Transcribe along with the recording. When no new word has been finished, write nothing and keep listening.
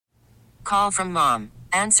Call from mom.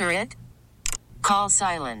 Answer it. Call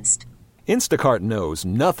silenced. Instacart knows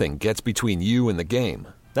nothing gets between you and the game.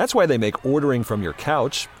 That's why they make ordering from your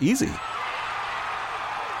couch easy.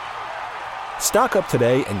 Stock up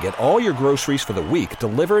today and get all your groceries for the week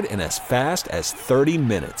delivered in as fast as 30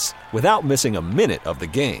 minutes without missing a minute of the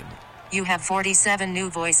game. You have 47 new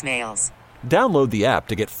voicemails. Download the app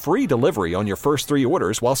to get free delivery on your first 3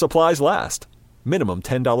 orders while supplies last. Minimum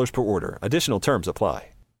 $10 per order. Additional terms apply.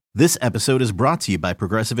 This episode is brought to you by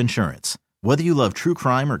Progressive Insurance. Whether you love true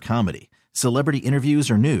crime or comedy, celebrity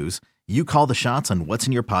interviews or news, you call the shots on what's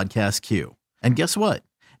in your podcast queue. And guess what?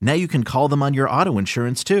 Now you can call them on your auto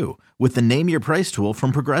insurance too with the Name Your Price tool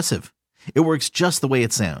from Progressive. It works just the way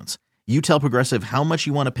it sounds. You tell Progressive how much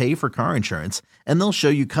you want to pay for car insurance, and they'll show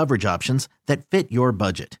you coverage options that fit your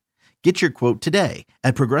budget. Get your quote today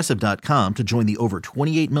at Progressive.com to join the over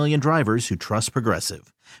 28 million drivers who trust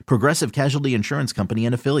Progressive. Progressive Casualty Insurance Company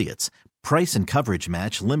and Affiliates. Price and coverage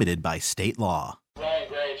match limited by state law. Ryan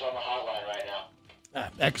Graves on the hotline right now.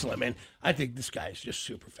 Excellent, man. I think this guy is just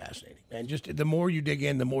super fascinating, man. Just the more you dig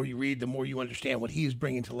in, the more you read, the more you understand what he is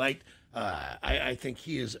bringing to light. I think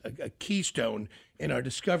he is a keystone in our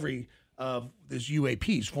discovery of this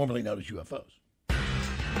UAPs, formerly known as UFOs.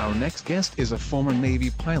 Our next guest is a former Navy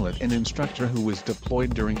pilot and instructor who was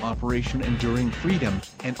deployed during Operation Enduring Freedom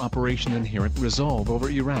and Operation Inherent Resolve over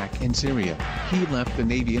Iraq and Syria. He left the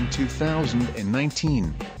Navy in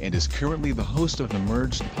 2019 and is currently the host of the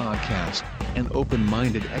Merged podcast, an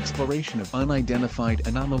open-minded exploration of unidentified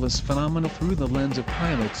anomalous phenomena through the lens of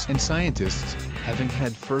pilots and scientists, having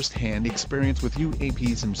had first-hand experience with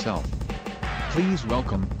UAPs himself. Please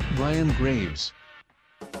welcome Ryan Graves.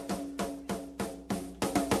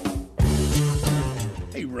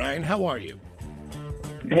 Hey, Ryan, how are you?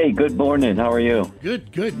 Hey, good morning. How are you?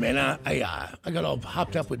 Good, man. I got all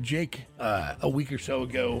hopped up with Jake a week or so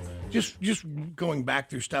ago, just going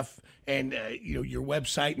back through stuff and your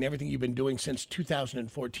website and everything you've been doing since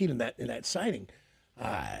 2014 in that sighting.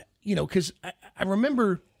 Because I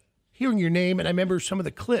remember hearing your name and I remember some of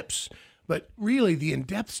the clips, but really the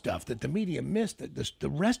in-depth stuff that the media missed, the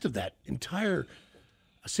rest of that entire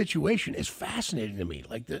situation is fascinating to me.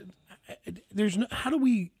 Like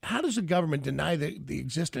how does the government deny the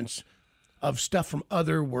existence of stuff from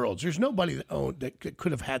other worlds? There's nobody that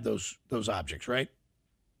could have had those objects, right?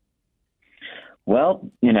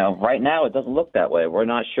 Well, right now it doesn't look that way. We're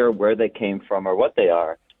not sure where they came from or what they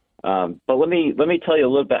are. But let me tell you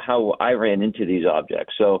a little bit how I ran into these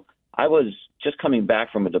objects. So I was just coming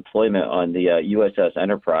back from a deployment on the USS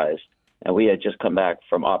Enterprise, and we had just come back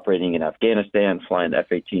from operating in Afghanistan, flying the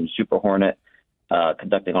F-18 Super Hornet,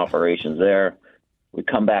 conducting operations there. We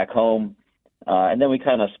come back home, and then we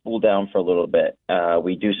kind of spool down for a little bit.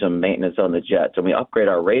 We do some maintenance on the jets, and we upgrade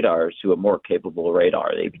our radars to a more capable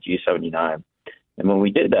radar, the APG-79. And when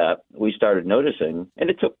we did that, we started noticing,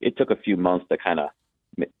 and it took a few months to kind of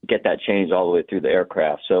get that change all the way through the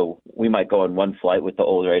aircraft. So we might go on one flight with the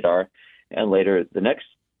old radar, and later the next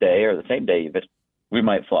day or the same day even, we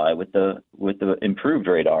might fly with the improved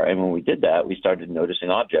radar. And when we did that, we started noticing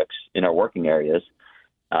objects in our working areas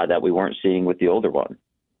that we weren't seeing with the older one.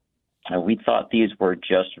 And we thought these were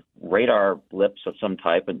just radar blips of some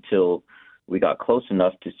type until we got close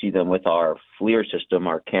enough to see them with our FLIR system,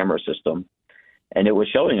 our camera system. And it was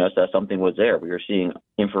showing us that something was there. We were seeing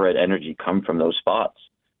infrared energy come from those spots.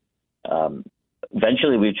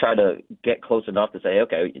 Eventually, we tried to get close enough to say,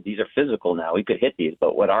 okay, these are physical now. We could hit these,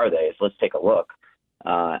 but what are they? So let's take a look.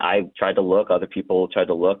 I tried to look. Other people tried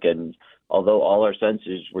to look. And although all our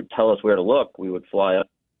senses would tell us where to look, we would fly up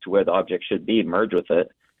to where the object should be, merge with it.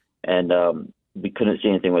 And we couldn't see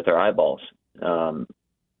anything with our eyeballs.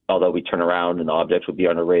 Although we turn around and the objects would be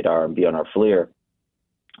on our radar and be on our FLIR.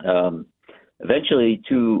 Eventually,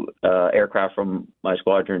 2 aircraft from my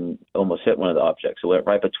squadron almost hit one of the objects. So we went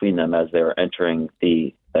right between them as they were entering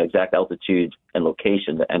the exact altitude and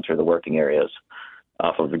location to enter the working areas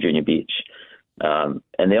off of Virginia Beach.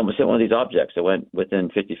 And they almost hit one of these objects. It went within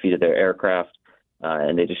 50 feet of their aircraft,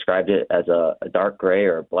 and they described it as a dark gray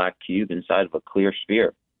or a black cube inside of a clear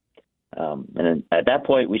sphere. And then at that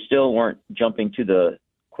point, we still weren't jumping to the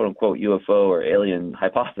quote-unquote UFO or alien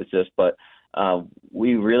hypothesis, but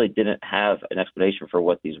we really didn't have an explanation for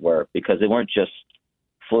what these were because they weren't just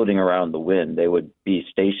floating around the wind. They would be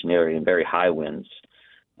stationary in very high winds,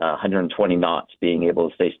 120 knots, being able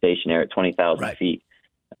to stay stationary at 20,000 feet,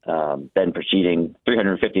 then proceeding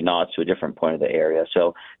 350 knots to a different point of the area.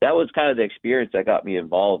 So that was kind of the experience that got me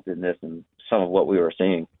involved in this and some of what we were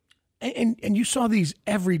seeing. And you saw these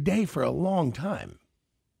every day for a long time.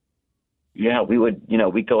 Yeah, we would,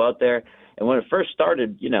 we'd go out there. And when it first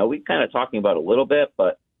started, we kind of talking about a little bit,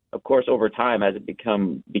 but of course, over time, as it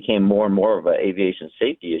became more and more of an aviation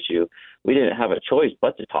safety issue, we didn't have a choice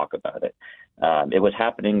but to talk about it. It was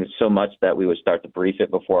happening so much that we would start to brief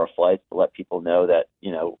it before our flights to let people know that,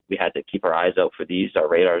 we had to keep our eyes out for these, our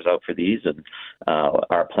radars out for these. And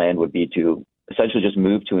our plan would be to essentially just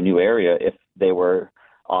move to a new area if they were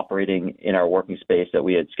operating in our working space that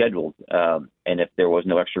we had scheduled. And if there was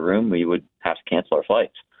no extra room, we would have to cancel our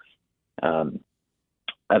flights.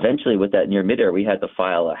 Eventually, with that near midair, we had to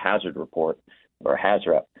file a hazard report or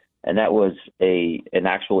HAZREP. And that was an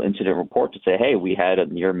actual incident report to say, hey, we had a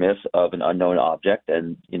near miss of an unknown object,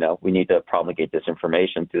 and we need to promulgate this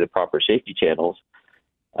information through the proper safety channels.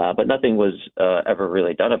 But nothing was ever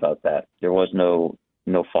really done about that. There was no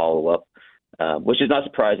follow up, which is not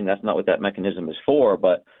surprising. That's not what that mechanism is for.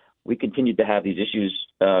 But we continued to have these issues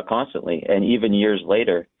constantly, and even years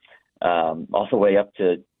later, all the way up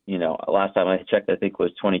to last time I checked, I think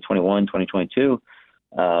was 2021, 2022.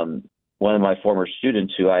 One of my former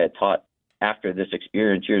students who I had taught after this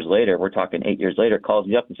experience years later, we're talking 8 years later, calls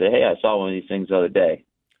me up and said, hey, I saw one of these things the other day,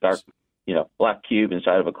 dark, black cube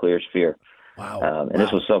inside of a clear sphere. Wow. And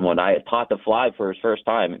this was someone I had taught to fly for his first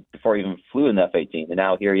time before he even flew in the F-18. And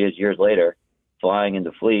now here he is years later, flying in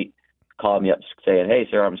the fleet, calling me up saying, hey,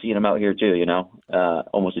 sir, I'm seeing him out here too,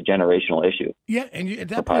 almost a generational issue. Yeah, and at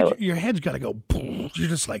that point, your head's got to go, boom. You're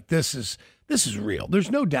just like, this is real.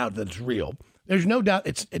 There's no doubt that it's real. There's no doubt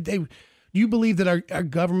do you believe that our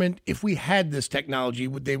government, if we had this technology,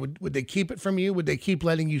 would they keep it from you? Would they keep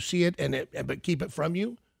letting you see it but keep it from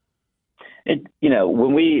you?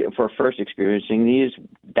 When we were first experiencing these,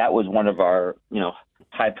 that was one of our,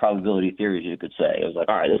 high probability theories, you could say. It was like,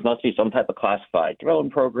 all right, this must be some type of classified drone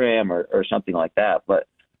program or something like that. But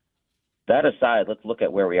that aside, let's look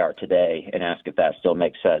at where we are today and ask if that still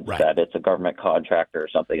makes sense, right, that it's a government contractor or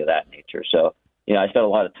something of that nature. So, I spent a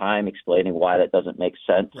lot of time explaining why that doesn't make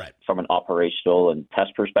sense, right, from an operational and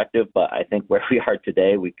test perspective. But I think where we are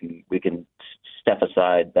today, we can step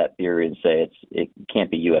aside that theory and say it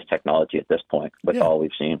can't be U.S. technology at this point with all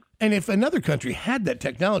we've seen. And if another country had that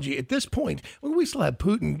technology at this point, we still have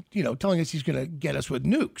Putin, telling us he's going to get us with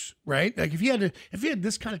nukes, right? Like if he had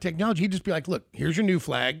this kind of technology, he'd just be like, look, here's your new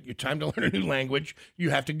flag. Your time to learn a new language. You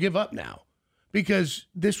have to give up now, because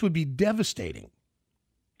this would be devastating.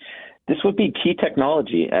 This would be key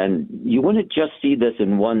technology, and you wouldn't just see this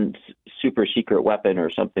in one super secret weapon or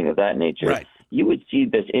something of that nature. Right. You would see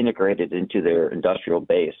this integrated into their industrial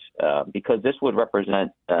base, because this would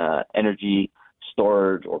represent energy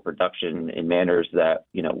storage or production in manners that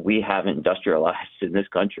we haven't industrialized in this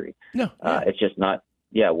country. No, it's just not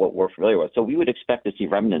what we're familiar with. So we would expect to see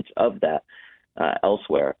remnants of that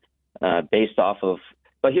elsewhere, based off of.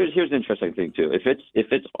 But here's the interesting thing too. If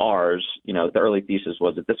it's ours, the early thesis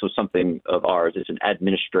was that this was something of ours. It's an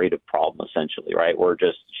administrative problem essentially, right? We're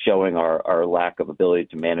just showing our lack of ability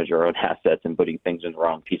to manage our own assets and putting things in the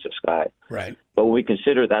wrong piece of sky. Right. But when we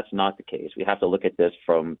consider that's not the case, we have to look at this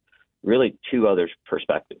from really two other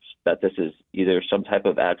perspectives. That this is either some type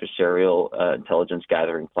of adversarial intelligence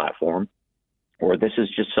gathering platform, or this is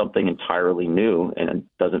just something entirely new and it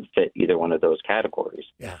doesn't fit either one of those categories.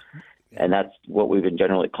 Yeah. And that's what we've been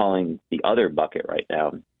generally calling the other bucket right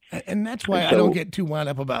now. And that's why I don't get too wound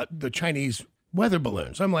up about the Chinese weather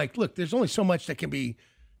balloons. I'm like, look, there's only so much that can be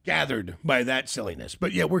gathered by that silliness.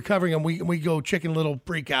 But yeah, we're covering them. We go chicken little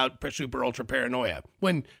freak out, super ultra paranoia,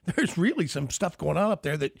 when there's really some stuff going on up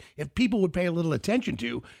there that if people would pay a little attention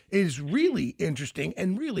to is really interesting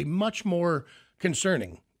and really much more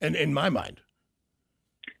concerning in my mind.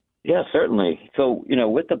 Yeah, certainly. So,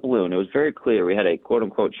 with the balloon, it was very clear. We had a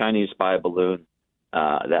quote-unquote Chinese spy balloon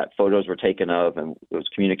that photos were taken of, and it was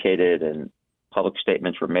communicated, and public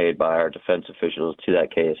statements were made by our defense officials to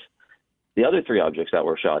that case. The other three objects that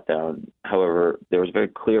were shot down, however, there was very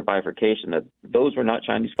clear bifurcation that those were not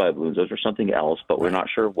Chinese spy balloons. Those were something else, but we're not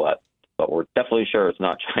sure what. But we're definitely sure it's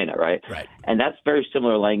not China, right? Right. And that's very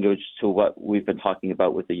similar language to what we've been talking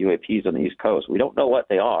about with the UAPs on the East Coast. We don't know what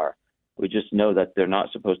they are. We just know that they're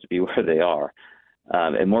not supposed to be where they are.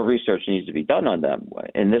 And more research needs to be done on them.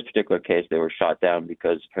 In this particular case, they were shot down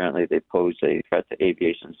because apparently they posed a threat to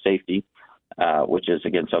aviation safety, which is,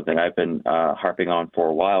 again, something I've been harping on for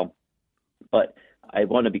a while. But I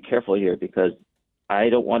want to be careful here because I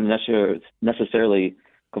don't want to necessarily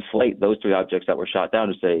conflate those three objects that were shot down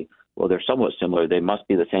and say, well, they're somewhat similar. They must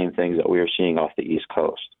be the same things that we are seeing off the East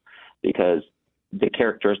Coast, because the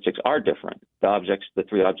characteristics are different. The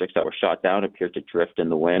three objects that were shot down appeared to drift in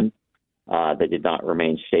the wind. They did not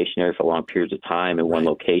remain stationary for long periods of time in one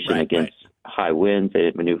location against high winds. They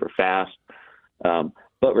didn't maneuver fast.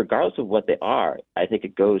 But regardless of what they are, I think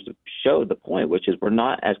it goes to show the point, which is we're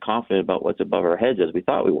not as confident about what's above our heads as we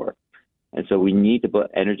thought we were. And so we need to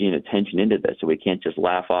put energy and attention into this. So we can't just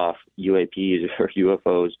laugh off UAPs or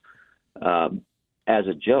UFOs as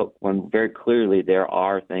a joke, when very clearly there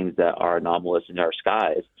are things that are anomalous in our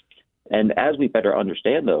skies. And as we better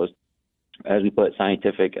understand those, as we put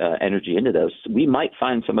scientific energy into those, we might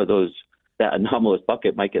find some of those, that anomalous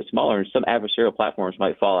bucket might get smaller, and some adversarial platforms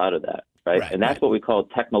might fall out of that, right? And that's what we call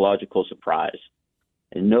technological surprise.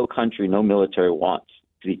 And no country, no military wants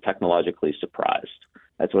to be technologically surprised.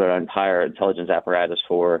 That's what our entire intelligence apparatus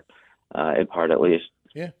for, in part at least.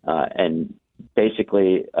 And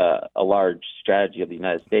basically, a large strategy of the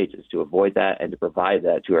United States is to avoid that and to provide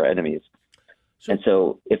that to our enemies. And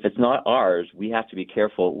so if it's not ours, we have to be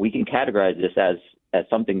careful. We can categorize this as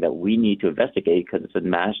something that we need to investigate because it's a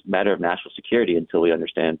matter of national security until we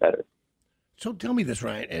understand better. So tell me this,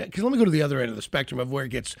 Ryan, because let me go to the other end of the spectrum of where it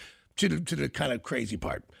gets to the kind of crazy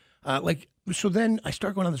part. So then I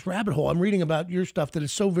start going on this rabbit hole. I'm reading about your stuff that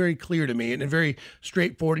is so very clear to me and very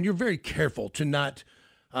straightforward, and you're very careful to not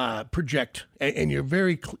project, and you're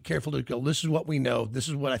very careful to go, this is what we know, this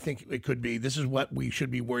is what I think it could be, this is what we should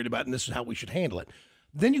be worried about, and this is how we should handle it.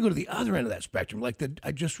 Then you go to the other end of that spectrum, like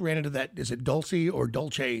I just ran into that, is it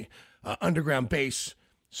Dulce underground base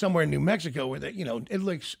somewhere in New Mexico where it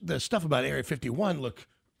looks, the stuff about Area 51 look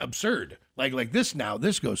absurd. Like this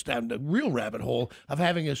goes down the real rabbit hole of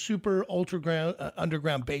having a super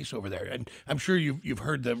underground base over there. And I'm sure you've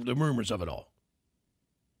heard the rumors of it all.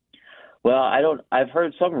 Well, I've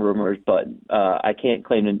heard some rumors, but I can't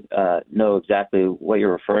claim to know exactly what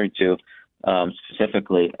you're referring to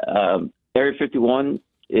specifically. Area 51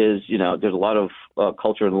 is, there's a lot of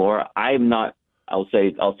culture and lore. I'm not, I'll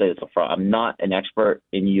say this up front, I'm not an expert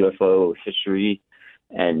in UFO history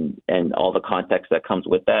and all the context that comes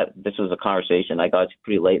with that. This was a conversation I got to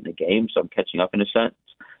pretty late in the game, so I'm catching up in a sense.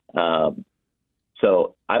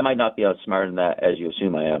 So I might not be as smart in that as you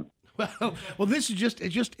assume I am. Well, this is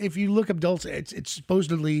just if you look up Dulce, it's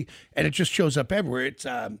supposedly, and it just shows up everywhere. It's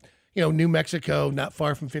New Mexico, not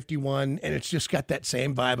far from 51, and it's just got that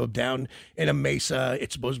same vibe of down in a mesa.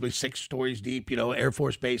 It's supposedly 6 stories deep, Air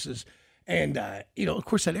Force bases. And, of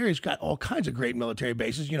course, that area's got all kinds of great military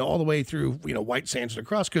bases, all the way through, White Sands and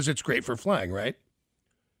across, because it's great for flying, right?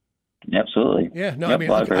 Absolutely. Yeah, no, yep,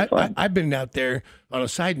 I've been out there, on a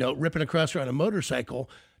side note, ripping across there on a motorcycle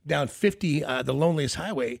down 50, the loneliest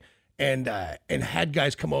highway, and had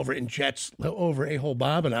guys come over in jets over A-hole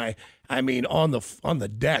Bob and I mean, on the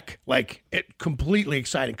deck, like it completely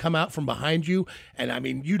exciting. Come out from behind you, and I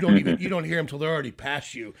mean, you don't hear them till they're already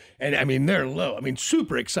past you, and I mean, they're low. I mean,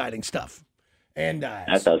 super exciting stuff. And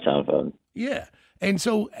that does sound fun. Yeah, and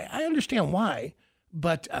so I understand why,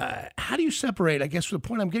 but how do you separate? I guess the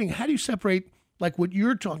point I'm getting, how do you separate like what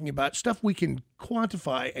you're talking about, stuff we can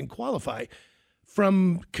quantify and qualify,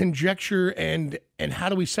 from conjecture, and how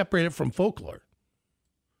do we separate it from folklore?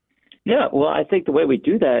 Yeah, well, I think the way we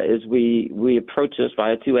do that is we approach this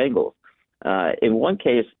via 2 angles. In one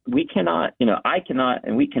case, we cannot, I cannot,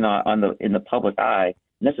 and we cannot, in the public eye,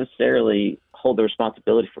 necessarily hold the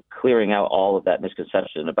responsibility for clearing out all of that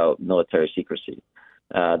misconception about military secrecy.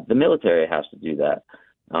 The military has to do that.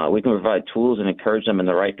 We can provide tools and encourage them in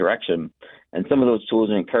the right direction. And some of those tools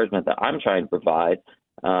and encouragement that I'm trying to provide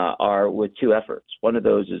are with 2 efforts. One of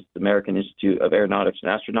those is the American Institute of Aeronautics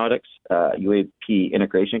and Astronautics, UAP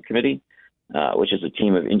Integration Committee, which is a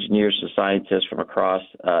team of engineers and scientists from across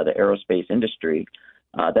the aerospace industry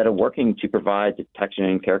that are working to provide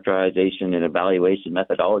detection, characterization, and evaluation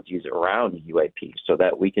methodologies around UAP so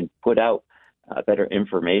that we can put out better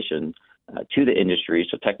information to the industry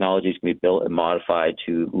so technologies can be built and modified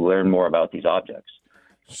to learn more about these objects.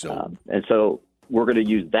 And so we're going to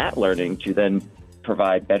use that learning to then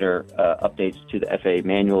provide better updates to the FAA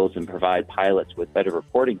manuals and provide pilots with better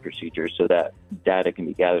reporting procedures so that data can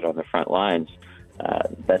be gathered on the front lines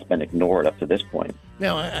that's been ignored up to this point.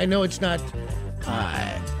 Now, I know it's not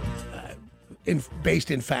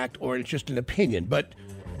based in fact, or it's just an opinion, but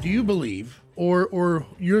do you believe, or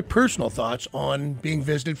your personal thoughts on being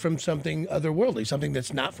visited from something otherworldly, something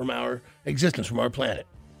that's not from our existence, from our planet?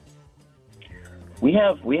 We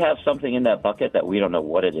have something in that bucket that we don't know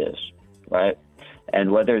what it is, right?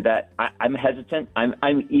 And whether that, I'm hesitant.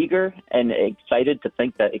 I'm eager and excited to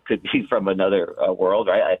think that it could be from another world,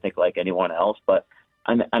 right? I think like anyone else, but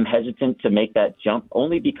I'm hesitant to make that jump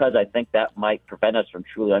only because I think that might prevent us from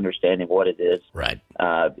truly understanding what it is. Right.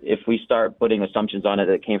 If we start putting assumptions on it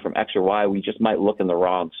that it came from X or Y, we just might look in the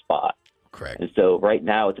wrong spot. Correct. And so right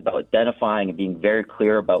now it's about identifying and being very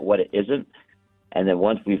clear about what it isn't. And then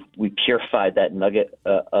once we've purified that nugget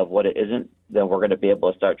of what it isn't, then we're going to be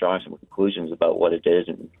able to start drawing some conclusions about what it is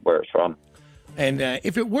and where it's from. And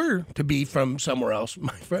if it were to be from somewhere else,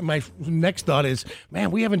 my next thought is, man,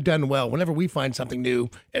 we haven't done well. Whenever we find something new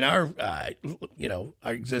in our,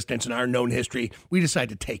 our existence and our known history, we decide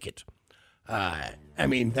to take it. I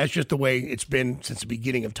mean, that's just the way it's been since the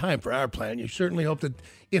beginning of time for our planet. You certainly hope that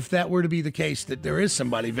if that were to be the case, that there is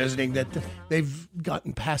somebody visiting, that they've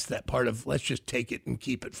gotten past that part of let's just take it and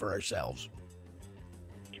keep it for ourselves.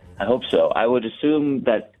 I hope so. I would assume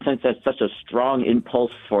that since that's such a strong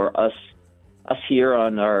impulse for us here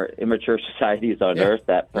on our immature societies on Earth,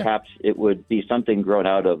 that perhaps it would be something grown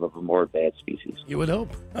out of a more advanced species. You would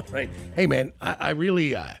hope. All right. Hey, man, I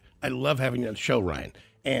really I love having you on the show, Ryan.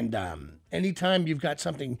 And anytime you've got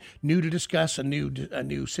something new to discuss, a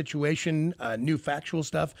new situation, new factual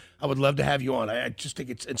stuff, I would love to have you on. I just think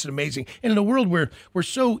it's amazing. And in a world where we're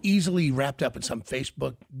so easily wrapped up in some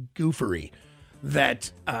Facebook goofery,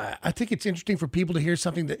 that I think it's interesting for people to hear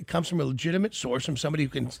something that comes from a legitimate source, from somebody who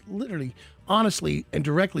can literally, honestly, and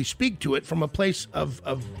directly speak to it from a place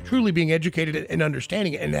of truly being educated and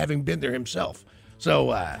understanding it and having been there himself. So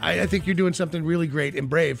I think you're doing something really great and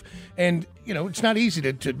brave. And, it's not easy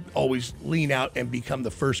to always lean out and become the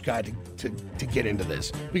first guy to get into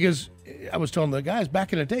this. Because I was telling the guys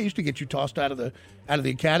back in the day, it used to get you tossed out of the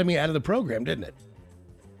academy, out of the program, didn't it?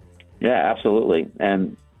 Yeah, absolutely.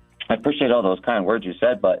 And I appreciate all those kind words you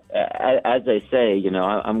said, but as they say,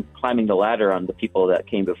 I'm climbing the ladder on the people that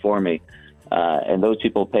came before me, and those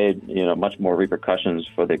people paid, much more repercussions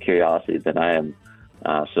for their curiosity than I am.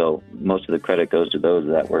 So most of the credit goes to those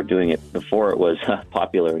that were doing it before it was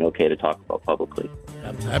popular and okay to talk about publicly.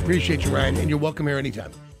 I appreciate you, Ryan, and you're welcome here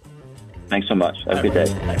anytime. Thanks so much. Have a good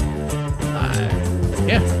day.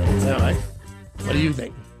 What do you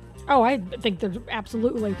think? Oh, I think there's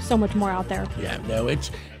absolutely so much more out there. Yeah, no,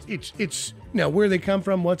 it's now where they come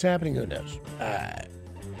from, what's happening, who knows?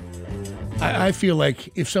 I feel like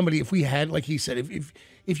if we had, like he said,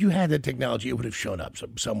 if you had that technology, it would have shown up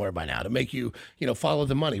somewhere by now to make you, follow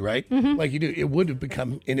the money, right? Mm-hmm. Like you do, it would have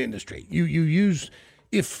become an industry. You use,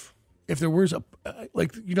 if there was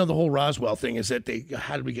the whole Roswell thing is that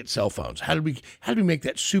how did we get cell phones? How did we make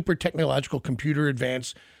that super technological computer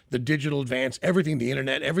advance, the digital advance, everything, the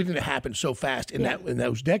internet, everything that happened so fast in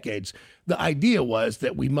those decades? The idea was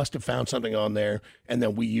that we must have found something on there and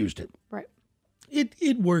then we used it. Right.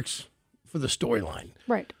 It works for the storyline.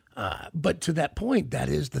 Right. But to that point, that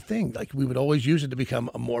is the thing. Like we would always use it to become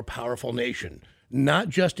a more powerful nation, not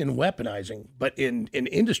just in weaponizing, but in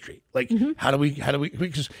industry. Like how do we,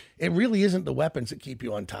 because it really isn't the weapons that keep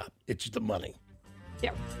you on top. It's the money.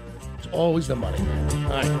 Yeah. It's always the money.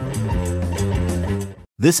 All right.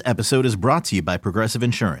 This episode is brought to you by Progressive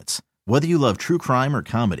Insurance. Whether you love true crime or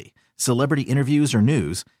comedy, celebrity interviews or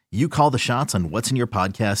news, you call the shots on what's in your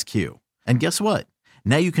podcast queue. And guess what?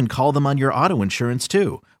 Now you can call them on your auto insurance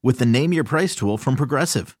too with the Name Your Price tool from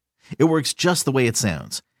Progressive. It works just the way it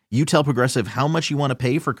sounds. You tell Progressive how much you want to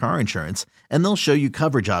pay for car insurance, and they'll show you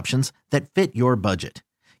coverage options that fit your budget.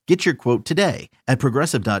 Get your quote today at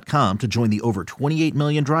Progressive.com to join the over 28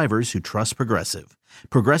 million drivers who trust Progressive.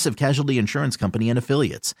 Progressive Casualty Insurance Company and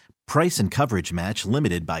Affiliates. Price and coverage match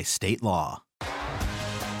limited by state law.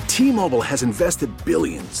 T-Mobile has invested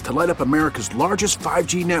billions to light up America's largest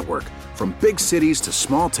 5G network, from big cities to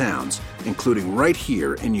small towns, including right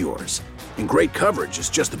here in yours. And great coverage is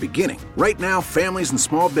just the beginning. Right now, families and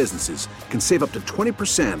small businesses can save up to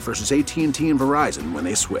 20% versus AT&T and Verizon when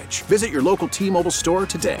they switch. Visit your local T-Mobile store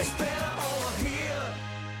today.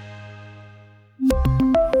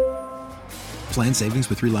 Plan savings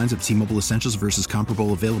with 3 lines of T-Mobile Essentials versus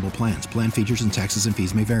comparable available plans. Plan features and taxes and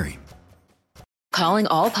fees may vary. Calling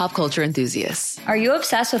all pop culture enthusiasts. Are you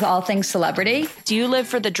obsessed with all things celebrity? Do you live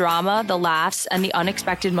for the drama, the laughs, and the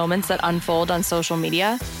unexpected moments that unfold on social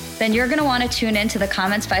media? Then you're going to want to tune in to the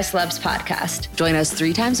Comments by Celebs podcast. Join us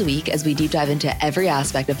 3 times a week as we deep dive into every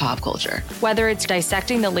aspect of pop culture. Whether it's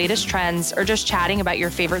dissecting the latest trends or just chatting about your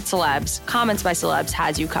favorite celebs, Comments by Celebs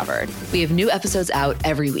has you covered. We have new episodes out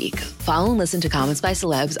every week. Follow and listen to Comments by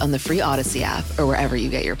Celebs on the free Odyssey app or wherever you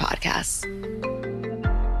get your podcasts.